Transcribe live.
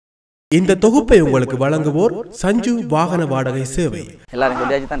இந்த தொகுப்பை உங்களுக்கு வழங்குவோர் சஞ்சு வாகன வாடகை சேவை. எல்லாரும்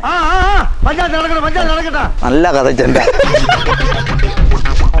சொல்லியாச்சு தானே. நல்ல கதை சண்டை.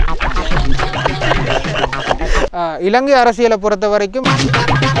 இலங்கை அரசியலை பொறுத்த வரைக்கும்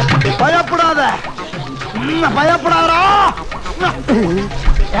பயப்படாத பயப்படாதா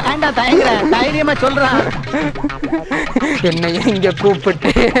ஏண்டா தயங்குற தைரியமா சொல்றான் என்னை இங்க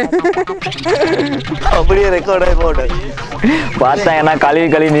கூப்பிட்டு அப்படியே ரெக்கார்டாகி போட்டு பார்த்தாங்கன்னா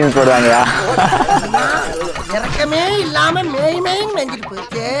கழுவி நீந்து போடுவாங்க. இறக்கமே இல்லாம மேய்மேயும் நெஞ்சிட்டு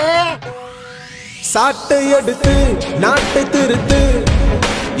போயிடுச்சு. சாட்டை எடுத்து நாட்டை திருத்து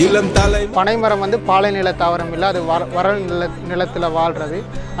இளம் தலை. பனைமரம் வந்து பாலை நில தாவரம் இல்லை, அது வறல் நிலத்தில் வாழ்கிறது.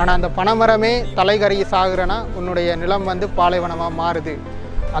 ஆனால் அந்த பனைமரமே தலைகறி சாகுறனா உன்னுடைய நிலம் வந்து பாலைவனமாக மாறுது.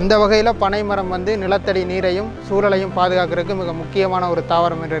 அந்த வகையில் பனைமரம் வந்து நிலத்தடி நீரையும் சூழலையும் பாதுகாக்கிறதுக்கு மிக முக்கியமான ஒரு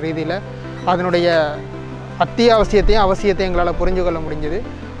தாவரம் என்ற ரீதியில் அதனுடைய அத்தியாவசியத்தையும் அவசியத்தையும் எங்களால் புரிஞ்சு கொள்ள முடிஞ்சது.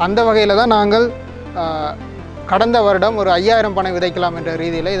 அந்த வகையில் தான் நாங்கள் கடந்த வருடம் ஒரு 5000 பனை விதைக்கலாம் என்ற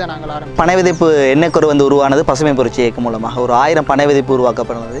ரீதியில் இதை நாங்கள் ஆரம்பித்தோம். பனை விதைப்பு எண்ணெய்க்குறை வந்து உருவானது பசுமை புரட்சி இயக்கம் மூலமாக ஒரு 1000 பனை விதைப்பு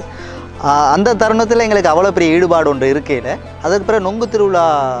உருவாக்கப்படுறது. அந்த தருணத்தில் எங்களுக்கு அவ்வளோ பெரிய ஈடுபாடு ஒன்று இருக்கையில் அதுக்கு பிறகு நொங்கு திருவிழா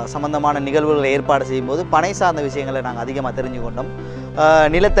சம்பந்தமான நிகழ்வுகளை ஏற்பாடு செய்யும்போது பனை சார்ந்த விஷயங்களை நாங்கள் அதிகமாக தெரிஞ்சு கொண்டோம்.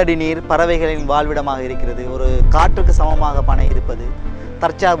 நிலத்தடி நீர் பறவைகளின் வாழ்விடமாக இருக்கிறது, ஒரு காற்றுக்கு சமமாக பனை இருப்பது,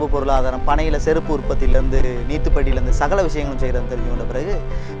 தற்சார்பு பொருளாதாரம், பனையில் செருப்பு உற்பத்தியிலேருந்து நீத்துப்பட்டியிலேருந்து சகல விஷயங்களும் செய்கிறது தெரிஞ்சு கொண்ட பிறகு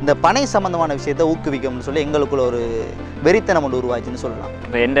இந்த பனை சம்மந்தமான விஷயத்தை ஊக்குவிக்கணும்னு சொல்லி எங்களுக்குள்ள ஒரு வெறித்தனம் ஒன்று உருவாச்சுன்னு சொல்லலாம்.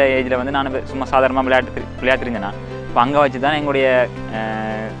 இப்போ எந்த ஏஜில் வந்து நான் சும்மா சாதாரணமாக விளையாட்டுருந்தேன்னா இப்போ அங்கே வச்சு தான் எங்களுடைய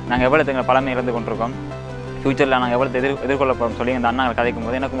நாங்கள் எவ்வளோ எங்கள் பழமை இழந்து கொண்டிருக்கோம், ஃப்யூச்சரில் நாங்கள் எவ்வளோ எதிர்கொள்ள போகிறோம் சொல்லி அந்த அண்ணா கதைக்கும்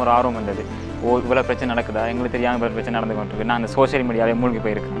போது எனக்கும் ஒரு ஆர்வம் வந்தது. இவ்வளோ பிரச்சனை நடக்குதா, எங்களுக்கு தெரியாமல் இவ்வளோ பிரச்சனை நடந்து கொண்டிருக்கு, நான் அந்த சோஷியல் மீடியாவே மூழ்கி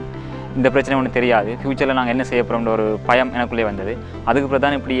போயிருக்கேன், இந்த பிரச்சனை ஒன்று தெரியாது, ஃப்யூச்சரில் நாங்கள் என்ன செய்ய போகிறோம்ன்ற ஒரு பயம் எனக்குள்ளே வந்தது. அதுக்கு பிறகு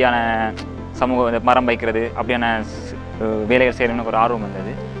தான் இப்படியான சமூக மரம் வைக்கிறது அப்படியான வேலைகள் செய்யணும்னு ஒரு ஆர்வம்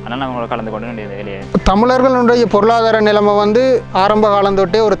வந்தது. அதனால் நாங்கள் கலந்து கொண்டு வேண்டிய வேலையை. தமிழர்களுடைய பொருளாதார நிலைமை வந்து ஆரம்ப காலம்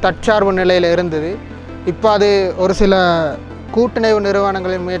தொட்டே ஒரு தற்சார்பு நிலையில் இருந்தது. இப்போ அது ஒரு சில கூட்டுணைவு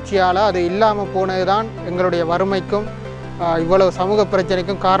நிறுவனங்களின் முயற்சியால் அது இல்லாமல் போனது தான் எங்களுடைய வறுமைக்கும் இவ்வளவு சமூக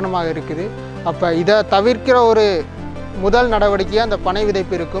பிரச்சனைக்கும் காரணமாக இருக்குது. அப்போ இதை தவிர்க்கிற ஒரு முதல் நடவடிக்கையாக அந்த பனை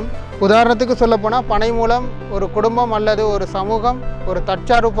விதைப்பு இருக்கும். உதாரணத்துக்கு சொல்லப்போனால் பனை மூலம் ஒரு குடும்பம் அல்லது ஒரு சமூகம் ஒரு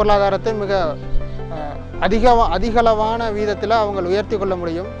தற்சார்பு பொருளாதாரத்தை மிக அதிகளவான வீதத்தில் அவங்க உயர்த்தி கொள்ள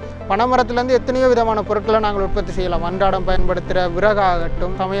முடியும். பனைமரத்துலேருந்து எத்தனையோ விதமான பொருட்களை நாங்கள் உற்பத்தி செய்யலாம். அன்றாடம் பயன்படுத்துகிற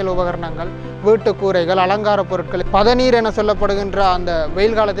விறகாகட்டும், சமையல் உபகரணங்கள், வீட்டு கூரைகள், அலங்கார பொருட்கள், பதநீர் என சொல்லப்படுகின்ற அந்த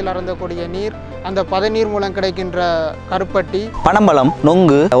வெயில் காலத்தில் அருந்தக்கூடிய நீர், அந்த பதநீர் மூலம் கிடைக்கின்ற கருப்பட்டி, பனம்பழம்,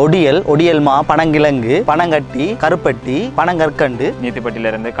 நொங்கு, ஒடியல் மா, பனங்கிழங்கு, பனங்கட்டி, கருப்பட்டி, பனங்கற்கண்டு,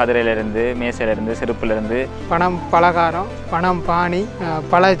 நீத்துப்பட்டியிலேருந்து, கதிரையிலேருந்து, மேசையிலேருந்து, செருப்புலேருந்து, பனம் பலகாரம், பனம் பானி,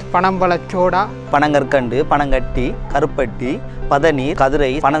 பனம்பழச்சோடா, பனங்கற்கண்டு, பனங்கட்டி, கருப்பட்டி, பதநீர்,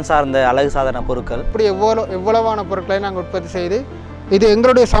 கதிரை, பணம் சார்ந்த அழகு சாதன பொருட்கள், இப்படி எவ்வளவான பொருட்களை நாங்கள் உற்பத்தி செய்து இது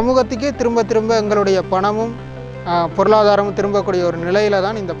எங்களுடைய சமூகத்துக்கே திரும்ப எங்களுடைய பணமும் பொருளாதாரமும் திரும்பக்கூடிய ஒரு நிலையில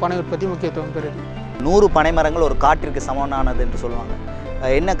தான் இந்த பனை உற்பத்தி முக்கியத்துவம் பெறுது. 100 பனை மரங்கள் ஒரு காட்டிற்கு சமமானது என்று சொல்லுவாங்க.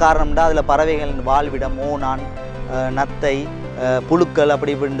 என்ன காரணம்னா அதில் பறவைகளின் வாழ்விடம், ஓணான், நத்தை, புழுக்கள்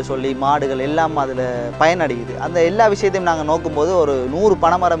அப்படி இப்படின்னு சொல்லி மாடுகள் எல்லாம் அதில் பயனடையுது. அந்த எல்லா விஷயத்தையும் நாங்கள் நோக்கும்போது ஒரு 100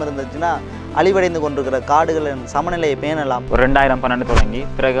 பனைமரம் இருந்துச்சுன்னா அழிவடைந்து கொண்டிருக்கிற காடுகளின் சமநிலையை பேணலாம். ஒரு 2000 பனை தொடங்கி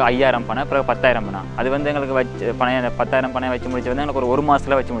பிறகு 5000 பனை, பிறகு 10000 பனை. அது வந்து எங்களுக்கு வச்சு 10000 பனை வச்சு முடிச்சு வந்து எங்களுக்கு ஒரு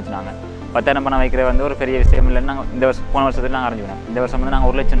மாதத்தில் வச்சு முடிச்சுனாங்க. 10000 பனை வைக்கிற வந்து ஒரு பெரிய விஷயம் இல்லைன்னு நாங்கள் இந்த போன வருஷத்தில் நாங்கள் அறிஞ்சுக்கணும். இந்த வருஷம் வந்து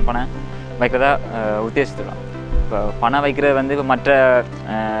நாங்கள் 1,00,000 பனை வைக்கிறதா உத்தேசித்துள்ளோம். இப்போ பனை வைக்கிறது வந்து இப்போ மற்ற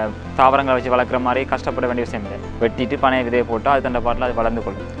தாவரங்களை வச்சு வளர்க்குற மாதிரி கஷ்டப்பட வேண்டிய விஷயம் இல்லை. வெட்டிட்டு பனை விதையை போட்டால் அது தண்டை பாட்டில் அது வளர்ந்து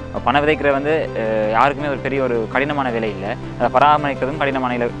கொள்ளும். பனை விதைக்கிறது வந்து யாருக்குமே ஒரு பெரிய ஒரு கடினமான வேலை இல்லை, அதை பராமரிக்கிறதும்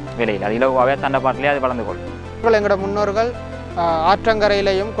கடினமான வேலை இல்லை, அது இலவாகவே தண்டை பாட்டிலே அது வளர்ந்து கொள்ளும். எங்களோட முன்னோர்கள்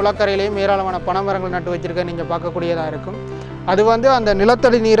ஆற்றங்கரையிலையும் குளக்கரையிலையும் ஏராளமான பனைமரங்கள் நட்டு வச்சுருக்க நீங்கள் பார்க்கக்கூடியதாக இருக்கும். அது வந்து அந்த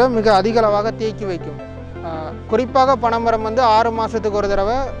நிலத்தடி நீரை மிக அதிகளவாக தேக்கி வைக்கும். குறிப்பாக பனைமரம் வந்து 6 மாதத்துக்கு ஒரு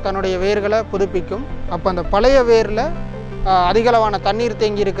தடவை தன்னுடைய வேர்களை புதுப்பிக்கும். அப்போ அந்த பழைய வேரில் அதிகளவான தண்ணீர்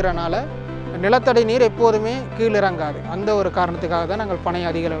தேங்கி இருக்கிறனால நிலத்தடி நீர் எப்போதுமே கீழிறங்காது. அந்த ஒரு காரணத்துக்காக தான் நாங்கள் பனை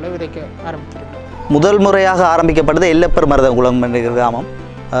அதிக அளவில் விதைக்க ஆரம்பிச்சிருக்கோம். முதல் முறையாக ஆரம்பிக்கப்பட்டது எல்லப்பர் மருதங்குளம் என்ற கிராமம்.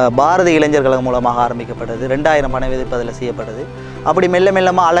 பாரதி இளைஞர் கழகம் மூலமாக ஆரம்பிக்கப்பட்டது. 2000 பனை விதைப்பு அதில் செய்யப்பட்டது. அப்படி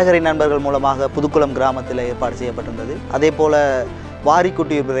மெல்லமாக அழகரி நண்பர்கள் மூலமாக புதுக்குளம் கிராமத்தில் ஏற்பாடு செய்யப்பட்டிருந்தது. அதே போல்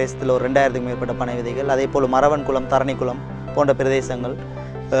வாரிக்குட்டியூர் பிரதேசத்தில் ஒரு 2000க்கும் மேற்பட்ட பனை விதைகள், அதே போல் மரவன்குளம், தரணிக்குளம் போன்ற பிரதேசங்கள்,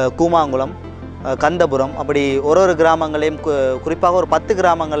 கூமாங்குளம், கந்தபுரம், அப்படி ஒரு கிராமங்களையும் குறிப்பாக ஒரு 10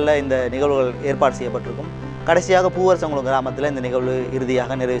 கிராமங்களில் இந்த நிகழ்வுகள் ஏற்பாடு செய்யப்பட்டிருக்கும். கடைசியாக பூவரசங்குளம் கிராமத்தில் இந்த நிகழ்வு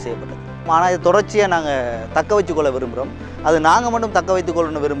இறுதியாக நிறைவு செய்யப்பட்டது. ஆனால் இது தொடர்ச்சியாக நாங்கள் தக்க வச்சுக்கொள்ள விரும்புகிறோம். அது நாங்கள் மட்டும் தக்க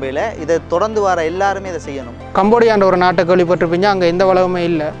வைத்துக்கொள்ளணும் விரும்பல, இதை தொடர்ந்து வர எல்லாருமே இதை செய்யணும். கம்போடியான்ற ஒரு நாட்டை கேள்விப்பட்டிருப்பீங்க, அங்கே எந்த வளமுமே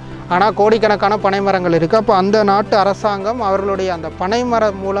இல்லை. ஆனால் கோடிக்கணக்கான பனைமரங்கள் இருக்குது. அப்போ அந்த நாட்டு அரசாங்கம் அவர்களுடைய அந்த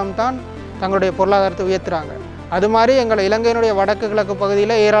பனைமரம் மூலம்தான் தங்களுடைய பொருளாதாரத்தை உயர்த்துறாங்க. அது மாதிரி எங்கள் இலங்கையினுடைய வடக்கு கிழக்கு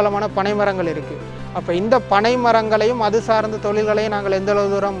பகுதியில் ஏராளமான பனைமரங்கள் இருக்குது. அப்போ இந்த பனைமரங்களையும் அது சார்ந்த தொழில்களையும் நாங்கள் எந்த அளவு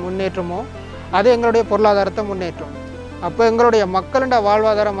தூரம் முன்னேற்றமோ அது எங்களுடைய பொருளாதாரத்தை முன்னேற்றும். அப்போ எங்களுடைய மக்களின்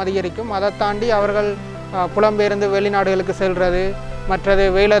வாழ்வாதாரம் அதிகரிக்கும். அதை தாண்டி அவர்கள் புலம்பெயர்ந்து வெளிநாடுகளுக்கு செல்வது, மற்றது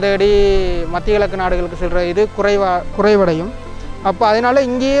வேலை தேடி மத்திய கிழக்கு நாடுகளுக்கு செல்வது, இது குறைவடையும். அப்போ அதனால்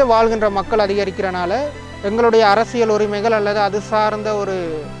இங்கேயே வாழ்கின்ற மக்கள் அதிகரிக்கிறனால எங்களுடைய அரசியல் உரிமைகள் அல்லது அது சார்ந்த ஒரு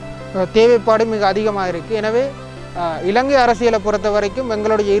தேவைப்பாடு மிக அதிகமாக இருக்குது. எனவே இலங்கை அரசியலை பொறுத்த வரைக்கும்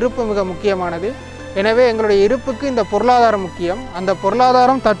எங்களுடைய இருப்பு மிக முக்கியமானது. எனவே எங்களுடைய இருப்புக்கு இந்த பொருளாதாரம் முக்கியம். அந்த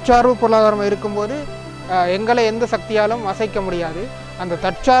பொருளாதாரம் தற்சார்பு பொருளாதாரம் இருக்கும்போது எங்களை எந்த சக்தியாலும் அசைக்க முடியாது. அந்த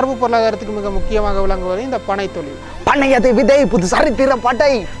தற்சார்பு பொருளாதாரத்துக்கு மிக முக்கியமாக விளங்குவது இந்த பனை தொழில். பனை அதை விதை புது சரித்திரம்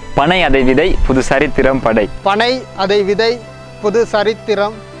படை. பனை அதை விதை புது சரித்திரம் படை. பனை அதை விதை புது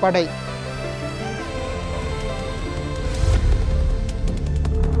சரித்திரம் படை.